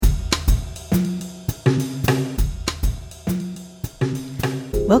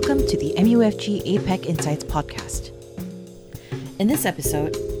Welcome to the MUFG APEC Insights podcast. In this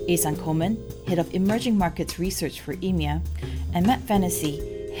episode, Ehsan Coleman, Head of Emerging Markets Research for EMEA, and Matt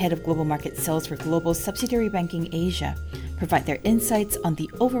Fennessy, Head of Global Market Sales for Global Subsidiary Banking Asia, provide their insights on the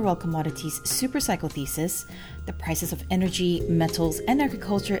overall commodities supercycle thesis, the prices of energy, metals, and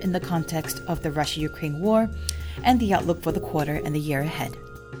agriculture in the context of the Russia-Ukraine war, and the outlook for the quarter and the year ahead.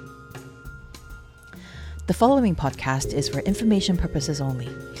 The following podcast is for information purposes only.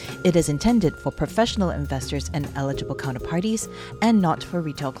 It is intended for professional investors and eligible counterparties and not for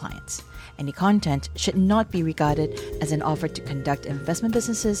retail clients. Any content should not be regarded as an offer to conduct investment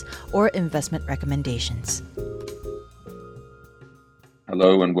businesses or investment recommendations.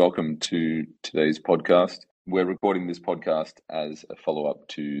 Hello and welcome to today's podcast. We're recording this podcast as a follow-up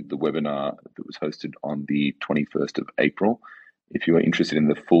to the webinar that was hosted on the 21st of April. If you are interested in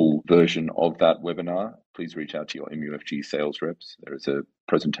the full version of that webinar, please reach out to your MUFG sales reps. There is a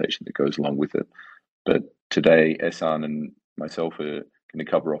presentation that goes along with it. But today, Ehsan and myself are going to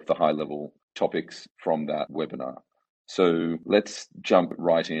cover off the high-level topics from that webinar. So let's jump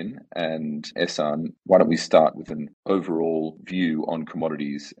right in. And Ehsan, why don't we start with an overall view on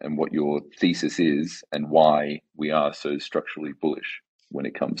commodities and what your thesis is and why we are so structurally bullish when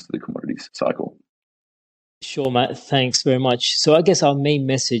it comes to the commodities cycle. Sure, Matt. Thanks very much. So I guess our main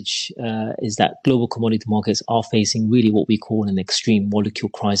message is that global commodity markets are facing really what we call an extreme molecule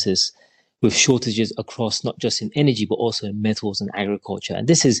crisis, with shortages across not just in energy, but also in metals and agriculture. And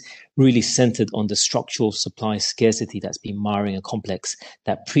this is really centered on the structural supply scarcity that's been marring a complex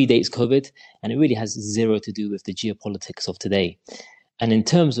that predates COVID, and it really has zero to do with the geopolitics of today. And in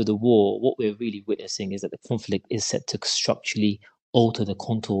terms of the war, what we're really witnessing is that the conflict is set to structurally alter the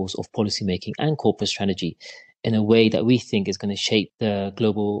contours of policymaking and corporate strategy in a way that we think is going to shape the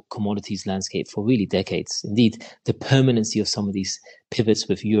global commodities landscape for really decades. Indeed, the permanency of some of these pivots,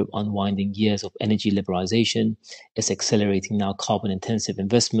 with Europe unwinding years of energy liberalization, is accelerating now carbon-intensive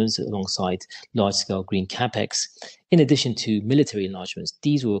investments alongside large-scale green capex. In addition to military enlargements,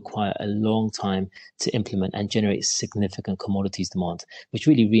 these will require a long time to implement and generate significant commodities demand, which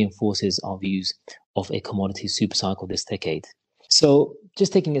really reinforces our views of a commodities supercycle this decade. So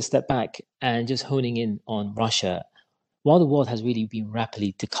just taking a step back and just honing in on Russia, while the world has really been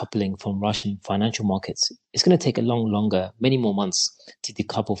rapidly decoupling from Russian financial markets, it's going to take many more months to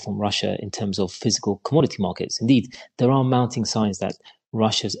decouple from Russia in terms of physical commodity markets. Indeed, there are mounting signs that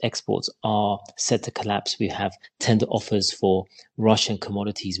Russia's exports are set to collapse. We have tender offers for Russian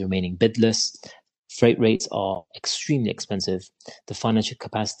commodities remaining bidless. Freight rates are extremely expensive. The financial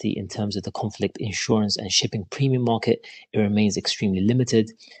capacity in terms of the conflict insurance and shipping premium market, it remains extremely limited.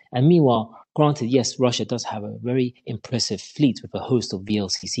 And meanwhile, granted, yes, Russia does have a very impressive fleet with a host of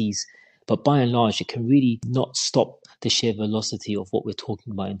VLCCs, but by and large, it can really not stop the sheer velocity of what we're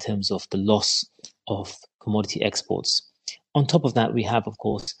talking about in terms of the loss of commodity exports. On top of that, we have, of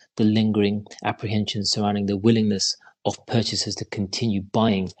course, the lingering apprehensions surrounding the willingness of purchasers to continue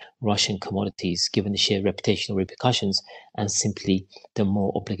buying Russian commodities, given the sheer reputational repercussions and simply the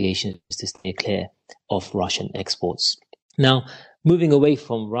moral obligation to stay clear of Russian exports. Now, moving away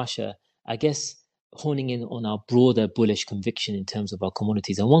from Russia, I guess honing in on our broader bullish conviction in terms of our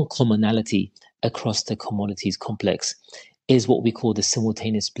commodities, and one commonality across the commodities complex is what we call the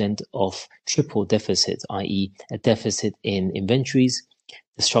simultaneous blend of triple deficits, i.e. a deficit in inventories,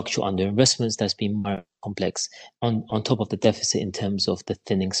 the structural underinvestments that's been more complex, on top of the deficit in terms of the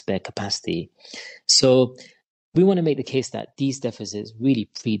thinning spare capacity. So we want to make the case that these deficits really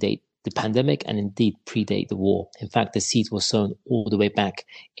predate the pandemic and indeed predate the war. In fact, the seeds were sown all the way back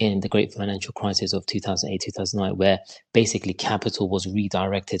in the great financial crisis of 2008, 2009, where basically capital was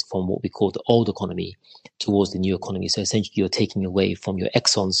redirected from what we call the old economy towards the new economy. So essentially, you're taking away from your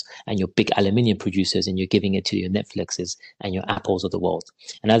Exxons and your big aluminium producers and you're giving it to your Netflixes and your Apples of the world.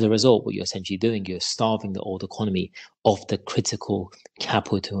 And as a result, what you're essentially doing, you're starving the old economy of the critical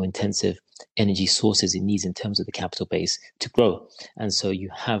capital-intensive energy sources it needs in terms of the capital base to grow. And so you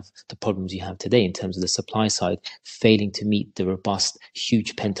have the problems you have today in terms of the supply side failing to meet the robust,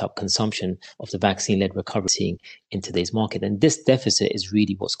 huge pent-up consumption of the vaccine-led recovery seeing in today's market. And this deficit is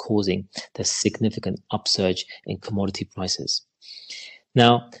really what's causing the significant upsurge in commodity prices.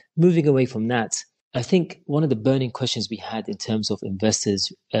 Now, moving away from that, I think one of the burning questions we had in terms of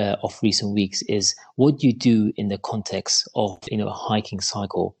investors of recent weeks is what do you do in the context of a hiking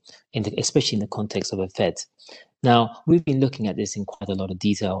cycle, especially in the context of a Fed. Now, we've been looking at this in quite a lot of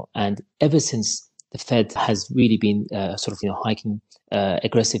detail, and ever since the Fed has really been hiking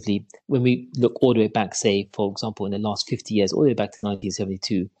aggressively, when we look all the way back, say, for example, in the last 50 years, all the way back to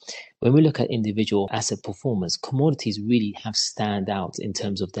 1972, when we look at individual asset performance, commodities really have stand out in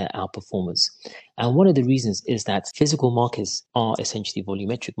terms of their outperformance. And one of the reasons is that physical markets are essentially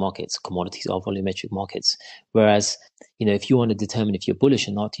volumetric markets. Commodities are volumetric markets. Whereas, if you want to determine if you're bullish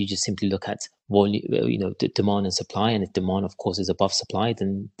or not, you just simply look at volume, the demand and supply. And if demand, of course, is above supply,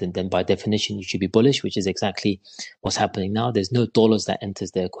 then by definition, you should be bullish, which is exactly what's happening now. There's no dollars that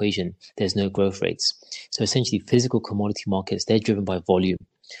enters the equation. There's no growth rates. So essentially, physical commodity markets, they're driven by volume.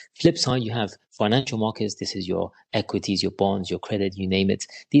 Flip side, you have financial markets. This is your equities, your bonds, your credit, you name it.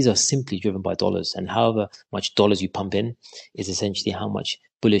 These are simply driven by dollars. And however much dollars you pump in is essentially how much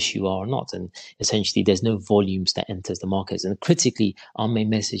bullish you are or not. And essentially, there's no volumes that enters the markets. And critically, our main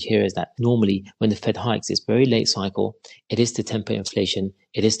message here is that normally when the Fed hikes, it's very late cycle. It is to temper inflation.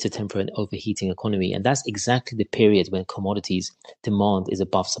 It is to temper an overheating economy. And that's exactly the period when commodities demand is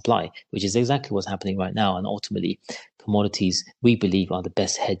above supply, which is exactly what's happening right now. And ultimately, commodities, we believe, are the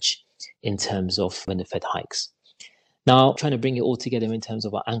best hedge in terms of when the Fed hikes. Now, trying to bring it all together in terms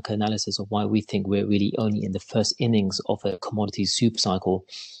of our anchor analysis of why we think we're really only in the first innings of a commodities super cycle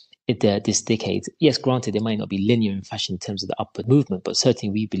this decade. Yes, granted, it might not be linear in fashion in terms of the upward movement, but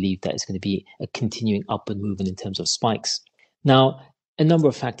certainly we believe that it's going to be a continuing upward movement in terms of spikes. Now, a number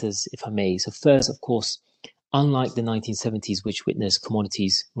of factors, if I may. So first, of course, unlike the 1970s, which witnessed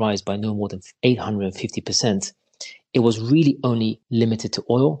commodities rise by no more than 850%, it was really only limited to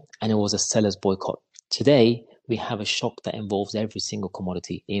oil, and it was a seller's boycott. Today, we have a shock that involves every single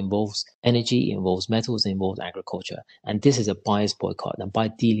commodity. It involves energy, it involves metals, it involves agriculture. And this is a buyer's boycott. And by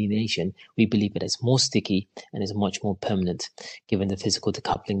delineation, we believe that it's more sticky and is much more permanent, given the physical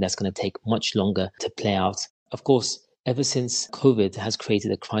decoupling that's going to take much longer to play out. Of course, ever since COVID has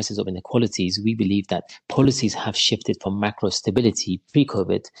created a crisis of inequalities, we believe that policies have shifted from macro stability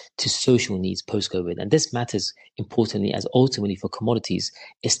pre-COVID to social needs post-COVID. And this matters importantly as ultimately for commodities,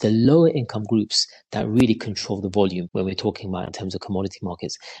 it's the lower income groups that really control the volume when we're talking about in terms of commodity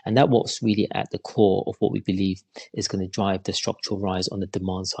markets. And that's what's really at the core of what we believe is going to drive the structural rise on the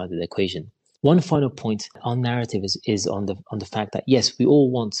demand side of the equation. One final point, our narrative is on the fact that, yes, we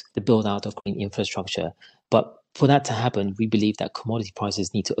all want the build out of green infrastructure, but for that to happen, we believe that commodity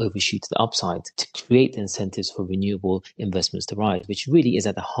prices need to overshoot to the upside to create the incentives for renewable investments to rise, which really is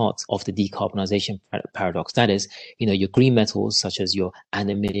at the heart of the decarbonization paradox. That is, your green metals such as your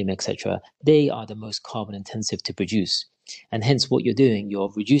aluminium, etc., they are the most carbon intensive to produce. And hence what you're doing,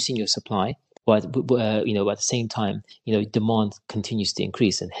 you're reducing your supply, but at the same time, demand continues to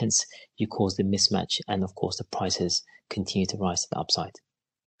increase, and hence you cause the mismatch, and of course the prices continue to rise to the upside.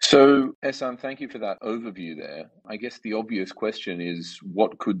 So, Ehsan, thank you for that overview there. I guess the obvious question is,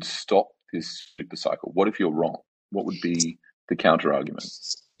 what could stop this super cycle? What if you're wrong? What would be the counter argument?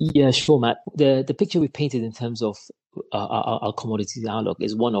 Yeah, sure, Matt. The picture we painted in terms of our commodities outlook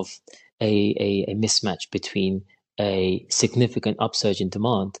is one of a mismatch between a significant upsurge in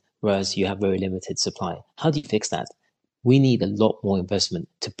demand, whereas you have very limited supply. How do you fix that? We need a lot more investment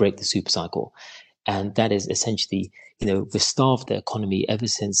to break the super cycle. And that is essentially, we've starved the economy ever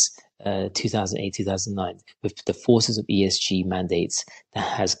since 2008, 2009, with the forces of ESG mandates that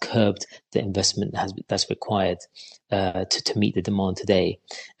has curbed the investment that's required to meet the demand today.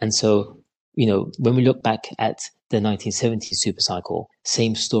 And so, when we look back at the 1970s super cycle,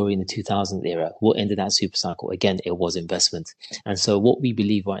 same story in the 2000s era. What ended that super cycle? Again, it was investment. And so what we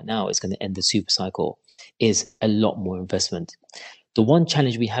believe right now is going to end the super cycle is a lot more investment. The one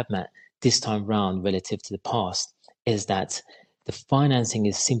challenge we have, Matt, this time round relative to the past is that the financing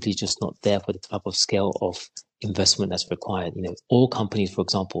is simply just not there for the type of scale of investment that's required. All companies, for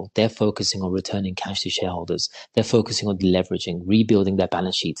example, they're focusing on returning cash to shareholders. They're focusing on deleveraging, rebuilding their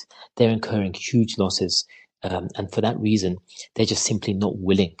balance sheet. They're incurring huge losses. And for that reason, they're just simply not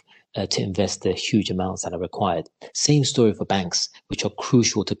willing to invest the huge amounts that are required. Same story for banks, which are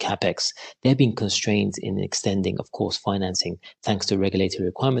crucial to CapEx. They're being constrained in extending, of course, financing thanks to regulatory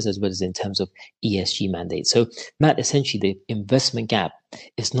requirements as well as in terms of ESG mandates. So, Matt, essentially the investment gap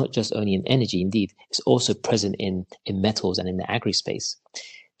is not just only in energy. Indeed, it's also present in metals and in the agri space.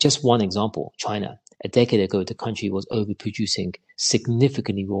 Just one example, China. A decade ago, the country was overproducing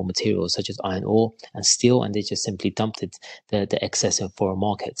significantly raw materials such as iron ore and steel, and they just simply dumped the excess in foreign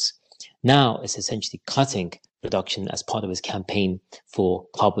markets. Now it's essentially cutting production as part of its campaign for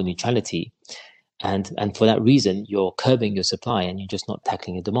carbon neutrality. And for that reason, you're curbing your supply and you're just not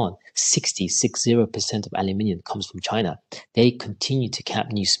tackling your demand. 60% of aluminium comes from China. They continue to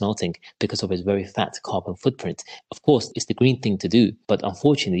cap new smelting because of its very fat carbon footprint. Of course, it's the green thing to do, but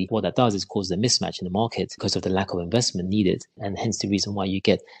unfortunately, what that does is cause a mismatch in the market because of the lack of investment needed, and hence the reason why you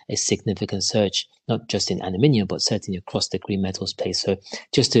get a significant surge, not just in aluminium, but certainly across the green metals space. So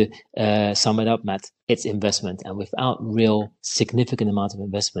just to sum it up, Matt, it's investment, and without real significant amount of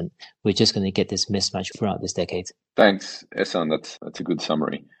investment, we're just going to get this mismatch throughout this decade. Thanks, Ehsan. That's a good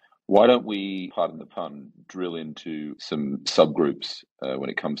summary. Why don't we, pardon the pun, drill into some subgroups when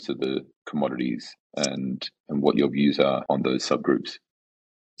it comes to the commodities and what your views are on those subgroups?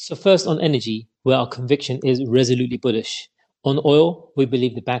 So first on energy, where our conviction is resolutely bullish. On oil, we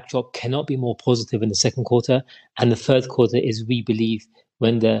believe the backdrop cannot be more positive in the second quarter, and the third quarter is, we believe,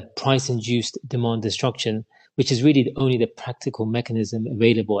 when the price-induced demand destruction, which is really only the practical mechanism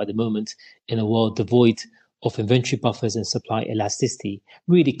available at the moment in a world devoid of inventory buffers and supply elasticity,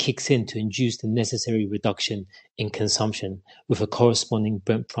 really kicks in to induce the necessary reduction in consumption with a corresponding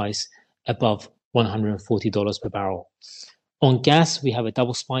Brent price above $140 per barrel. On gas, we have a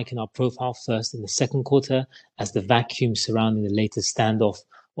double spike in our profile, first in the second quarter, as the vacuum surrounding the latest standoff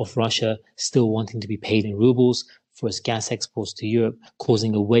of Russia still wanting to be paid in rubles for its gas exports to Europe,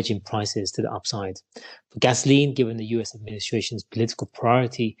 causing a wedge in prices to the upside. For gasoline, given the US administration's political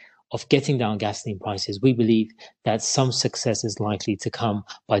priority of getting down gasoline prices, we believe that some success is likely to come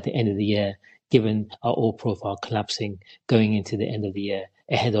by the end of the year, given our oil profile collapsing going into the end of the year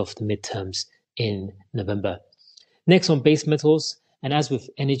ahead of the midterms in November. Next, on base metals, and as with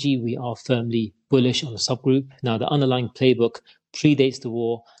energy, we are firmly bullish on the subgroup. Now, the underlying playbook predates the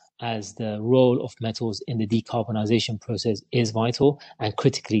war, as the role of metals in the decarbonization process is vital and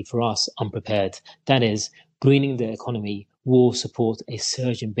critically for us unprepared. That is, greening the economy will support a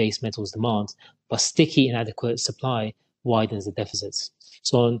surge in base metals demand, but sticky inadequate supply widens the deficits.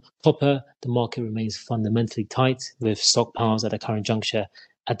 So on copper, the market remains fundamentally tight, with stockpiles at the current juncture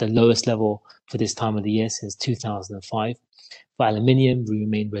at the lowest level for this time of the year since 2005. For aluminium, we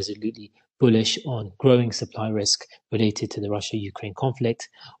remain resolutely bullish on growing supply risk related to the Russia-Ukraine conflict,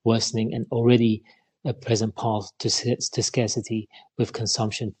 worsening an already present path to scarcity, with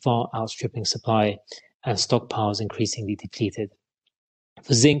consumption far outstripping supply and stockpiles increasingly depleted.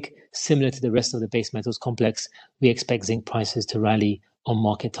 For zinc, similar to the rest of the base metals complex, we expect zinc prices to rally on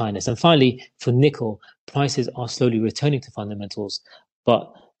market tightness. And finally, for nickel, prices are slowly returning to fundamentals,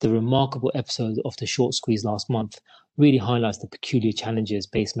 but the remarkable episode of the short squeeze last month really highlights the peculiar challenges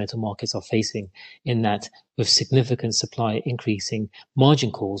base metal markets are facing, in that with significant supply increasing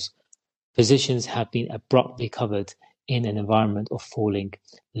margin calls, positions have been abruptly covered in an environment of falling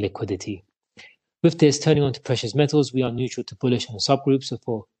liquidity. With this, turning on to precious metals, we are neutral to bullish on the subgroup. So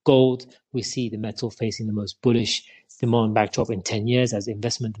for gold, we see the metal facing the most bullish demand backdrop in 10 years, as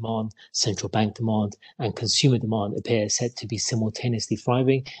investment demand, central bank demand, and consumer demand appear set to be simultaneously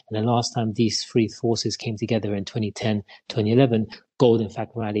thriving. And the last time these three forces came together in 2010, 2011, gold in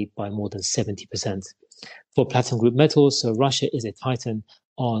fact rallied by more than 70%. For platinum group metals, so Russia is a titan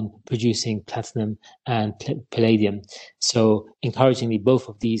on producing platinum and palladium. So encouragingly, both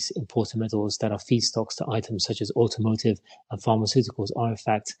of these important metals that are feedstocks to items such as automotive and pharmaceuticals are in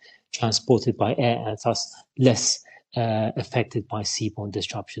fact transported by air and thus less affected by seaborne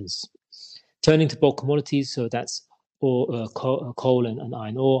disruptions. Turning to bulk commodities, so that's coal and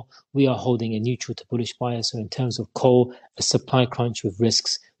iron ore, we are holding a neutral to bullish bias. So in terms of coal, a supply crunch with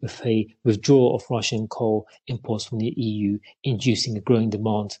risks with a withdrawal of Russian coal imports from the EU, inducing a growing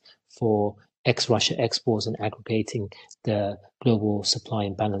demand for ex-Russia exports and aggregating the global supply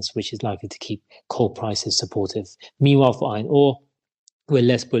imbalance, which is likely to keep coal prices supportive. Meanwhile, for iron ore, we're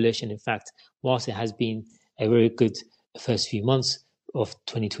less bullish, and in fact, whilst it has been a very good first few months of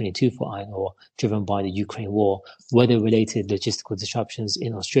 2022 for iron ore, driven by the Ukraine war, weather-related logistical disruptions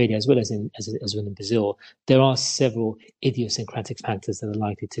in Australia as well as in Brazil, there are several idiosyncratic factors that are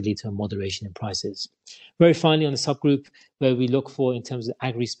likely to lead to a moderation in prices. Very finally, on the subgroup where we look for in terms of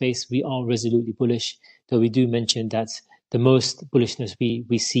agri space, we are resolutely bullish, though we do mention that the most bullishness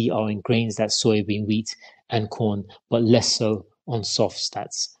we see are in grains, that's soybean, wheat, and corn, but less so on softs,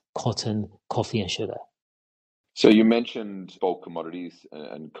 that's cotton, coffee, and sugar. So you mentioned bulk commodities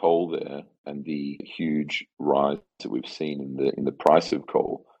and coal there, and the huge rise that we've seen in the price of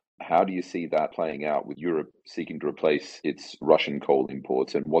coal. How do you see that playing out with Europe seeking to replace its Russian coal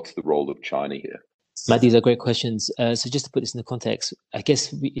imports, and what's the role of China here? Matt, these are great questions. So just to put this in the context, I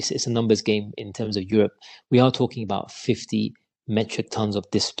guess it's a numbers game in terms of Europe. We are talking about 50 metric tons of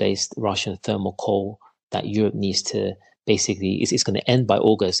displaced Russian thermal coal that Europe needs to basically it's going to end by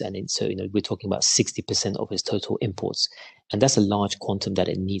August. And so, we're talking about 60% of its total imports. And that's a large quantum that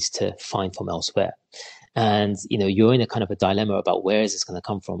it needs to find from elsewhere. And, you're in a kind of a dilemma about where is this going to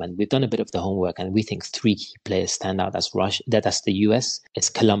come from. And we've done a bit of the homework, and we think three key players stand out. That's Russia, that's the US, it's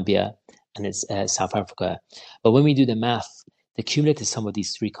Colombia, and it's South Africa. But when we do the math, the cumulative sum of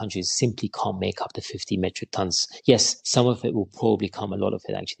these three countries simply can't make up the 50 metric tons. Yes, some of it will probably come, a lot of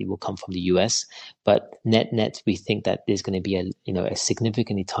it actually will come from the US, but net, we think that there's going to be a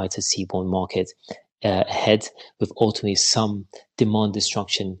significantly tighter seaborne market ahead, with ultimately some demand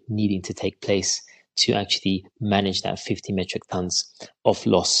destruction needing to take place to actually manage that 50 metric tons of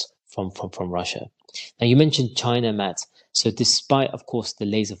loss from Russia. Now, you mentioned China, Matt. So despite, of course, the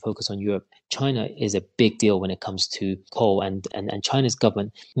laser focus on Europe, China is a big deal when it comes to coal, and China's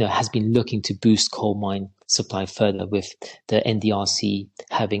government, has been looking to boost coal mine supply further, with the NDRC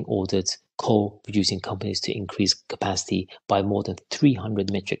having ordered coal producing companies to increase capacity by more than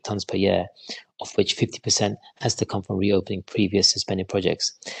 300 metric tons per year, of which 50% has to come from reopening previous suspended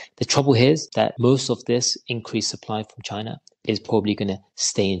projects. The trouble here is that most of this increased supply from China is probably going to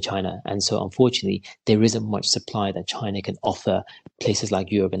stay in China. And so, unfortunately, there isn't much supply that China can offer places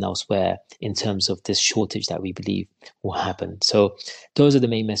like Europe and elsewhere in terms of this shortage that we believe will happen. So those are the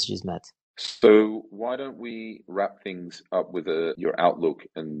main messages, Matt. So why don't we wrap things up with your outlook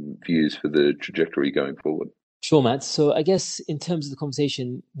and views for the trajectory going forward? Sure, Matt. So I guess in terms of the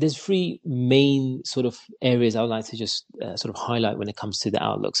conversation, there's three main sort of areas I would like to just sort of highlight when it comes to the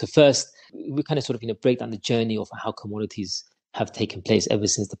outlook. So first, we kind of sort of break down the journey of how commodities have taken place ever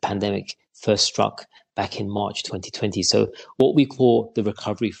since the pandemic first struck back in March 2020. So what we call the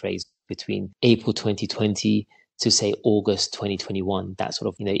recovery phase between April 2020 to say August 2021, that sort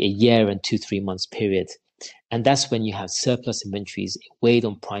of a year and 2-3 months period. And that's when you have surplus inventories. It weighed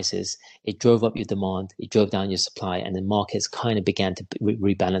on prices, it drove up your demand, it drove down your supply, and the markets kind of began to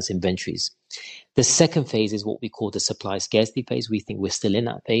rebalance inventories. The second phase is what we call the supply scarcity phase. We think we're still in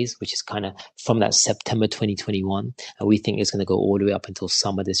that phase, which is kind of from that September 2021, and we think it's going to go all the way up until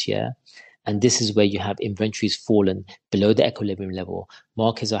summer this year. And this is where you have inventories fallen below the equilibrium level.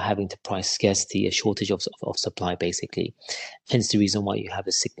 Markets are having to price scarcity, a shortage of supply, basically. Hence the reason why you have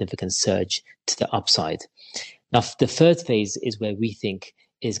a significant surge to the upside. Now, the third phase is where we think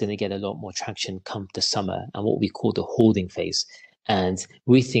is going to get a lot more traction come the summer, and what we call the holding phase. And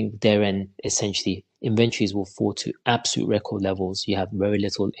we think therein, essentially, inventories will fall to absolute record levels. You have very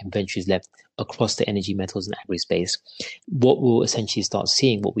little inventories left across the energy, metals, and agri space. What we'll essentially start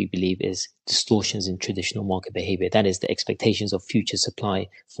seeing, what we believe, is distortions in traditional market behavior. That is, the expectations of future supply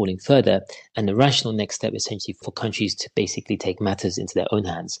falling further. And the rational next step, essentially, for countries to basically take matters into their own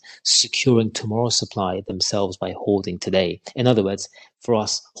hands, securing tomorrow's supply themselves by holding today. In other words, for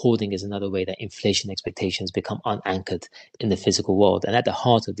us, holding is another way that inflation expectations become unanchored in the physical world. And at the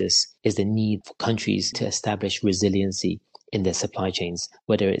heart of this is the need for countries to establish resiliency in their supply chains,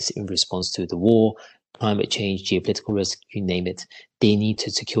 whether it's in response to the war, climate change, geopolitical risk, you name it. They need to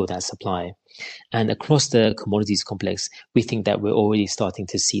secure that supply. And across the commodities complex, we think that we're already starting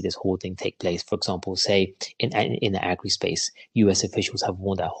to see this hoarding take place. For example, say in the agri space, US officials have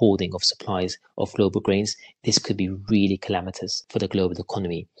warned that hoarding of supplies of global grains, this could be really calamitous for the global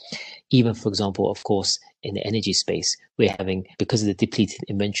economy. Even, for example, of course, in the energy space, we're having, because of the depleted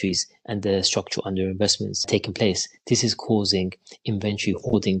inventories and the structural underinvestments taking place, this is causing inventory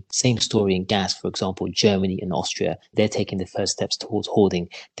hoarding. Same story in gas, for example, Germany and Austria, they're taking the first steps towards hoarding.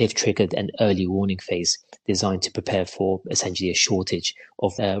 They've triggered an early warning phase designed to prepare for essentially a shortage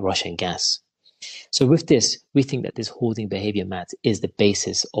of Russian gas. So with this, we think that this hoarding behavior, Matt, is the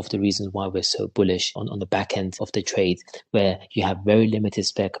basis of the reasons why we're so bullish on the back end of the trade, where you have very limited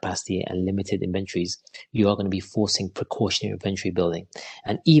spare capacity and limited inventories. You are going to be forcing precautionary inventory building.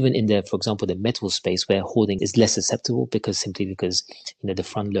 And even in the, for example, the metal space, where hoarding is less susceptible because the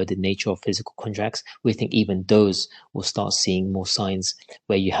front-loaded nature of physical contracts, we think even those will start seeing more signs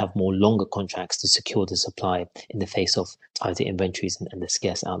where you have more longer contracts to secure the supply in the face of tighter inventories and the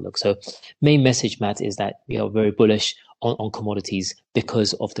scarce outlook. So main message, Matt, is that we are very bullish on commodities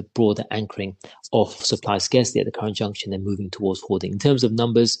because of the broader anchoring of supply scarcity at the current junction and moving towards hoarding. In terms of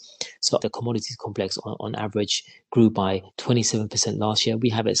numbers, so the commodities complex on average grew by 27% last year. We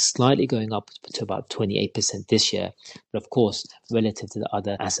have it slightly going up to about 28% this year. But of course, relative to the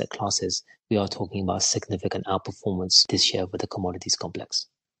other asset classes, we are talking about significant outperformance this year with the commodities complex.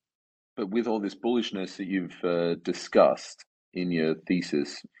 But with all this bullishness that you've discussed in your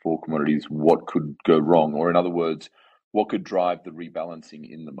thesis for commodities, what could go wrong? Or in other words, what could drive the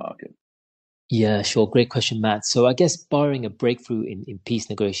rebalancing in the market? Yeah, sure. Great question, Matt. So I guess barring a breakthrough in peace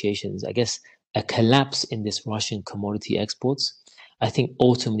negotiations, I guess a collapse in this Russian commodity exports, I think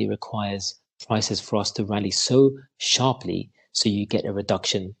ultimately requires prices for us to rally so sharply so you get a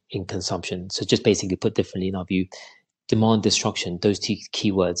reduction in consumption. So just basically put differently in our view, demand destruction, those two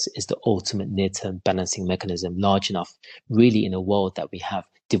keywords, is the ultimate near-term balancing mechanism, large enough really in a world that we have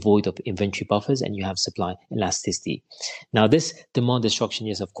devoid of inventory buffers and you have supply elasticity. Now, this demand destruction,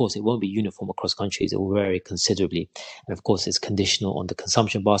 yes, of course, it won't be uniform across countries. It will vary considerably. And of course, it's conditional on the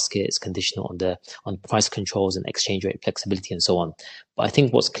consumption basket. It's conditional on price controls and exchange rate flexibility and so on. But I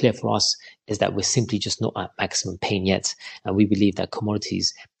think what's clear for us is that we're simply just not at maximum pain yet. And we believe that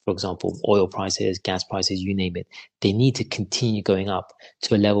commodities, for example, oil prices, gas prices, you name it, they need to continue going up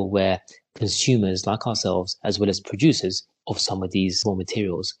to a level where consumers like ourselves, as well as producers of some of these raw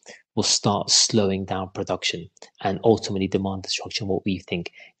materials, will start slowing down production, and ultimately demand destruction, what we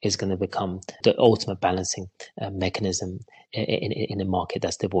think is going to become the ultimate balancing mechanism in a market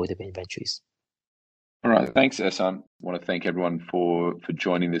that's devoid of inventories. All right. Thanks, Ehsan. I want to thank everyone for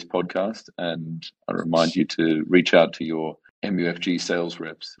joining this podcast, and I remind you to reach out to your MUFG sales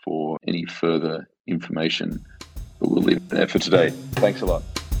reps for any further information. But we'll leave it there for today. Thanks a lot.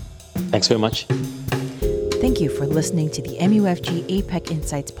 Thanks very much. Thank you for listening to the MUFG APEC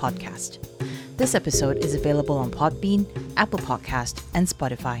Insights podcast. This episode is available on Podbean, Apple Podcast, and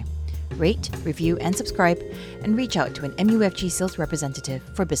Spotify. Rate, review, and subscribe, and reach out to an MUFG sales representative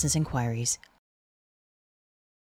for business inquiries.